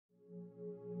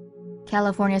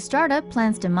California startup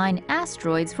plans to mine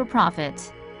asteroids for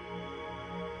profit.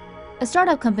 A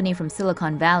startup company from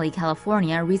Silicon Valley,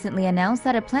 California, recently announced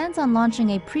that it plans on launching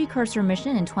a precursor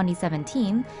mission in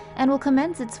 2017 and will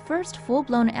commence its first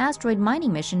full-blown asteroid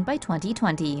mining mission by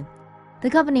 2020. The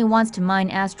company wants to mine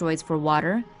asteroids for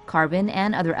water, carbon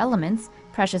and other elements,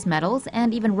 precious metals,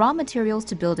 and even raw materials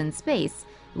to build in space.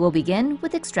 It will begin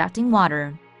with extracting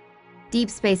water. Deep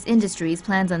Space Industries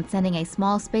plans on sending a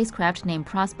small spacecraft named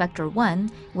Prospector 1,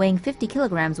 weighing 50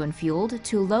 kilograms when fueled,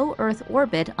 to low Earth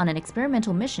orbit on an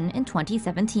experimental mission in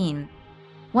 2017.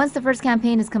 Once the first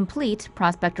campaign is complete,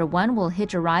 Prospector 1 will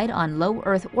hitch a ride on low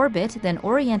Earth orbit, then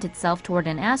orient itself toward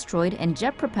an asteroid and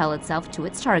jet propel itself to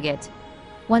its target.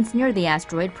 Once near the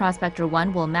asteroid, Prospector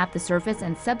 1 will map the surface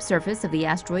and subsurface of the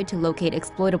asteroid to locate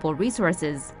exploitable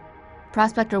resources.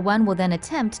 Prospector 1 will then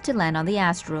attempt to land on the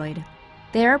asteroid.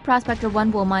 There, Prospector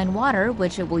 1 will mine water,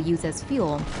 which it will use as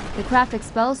fuel. The craft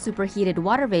expels superheated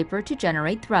water vapor to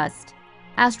generate thrust.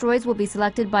 Asteroids will be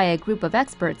selected by a group of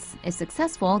experts. If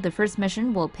successful, the first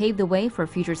mission will pave the way for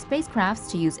future spacecrafts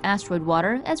to use asteroid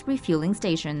water as refueling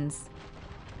stations.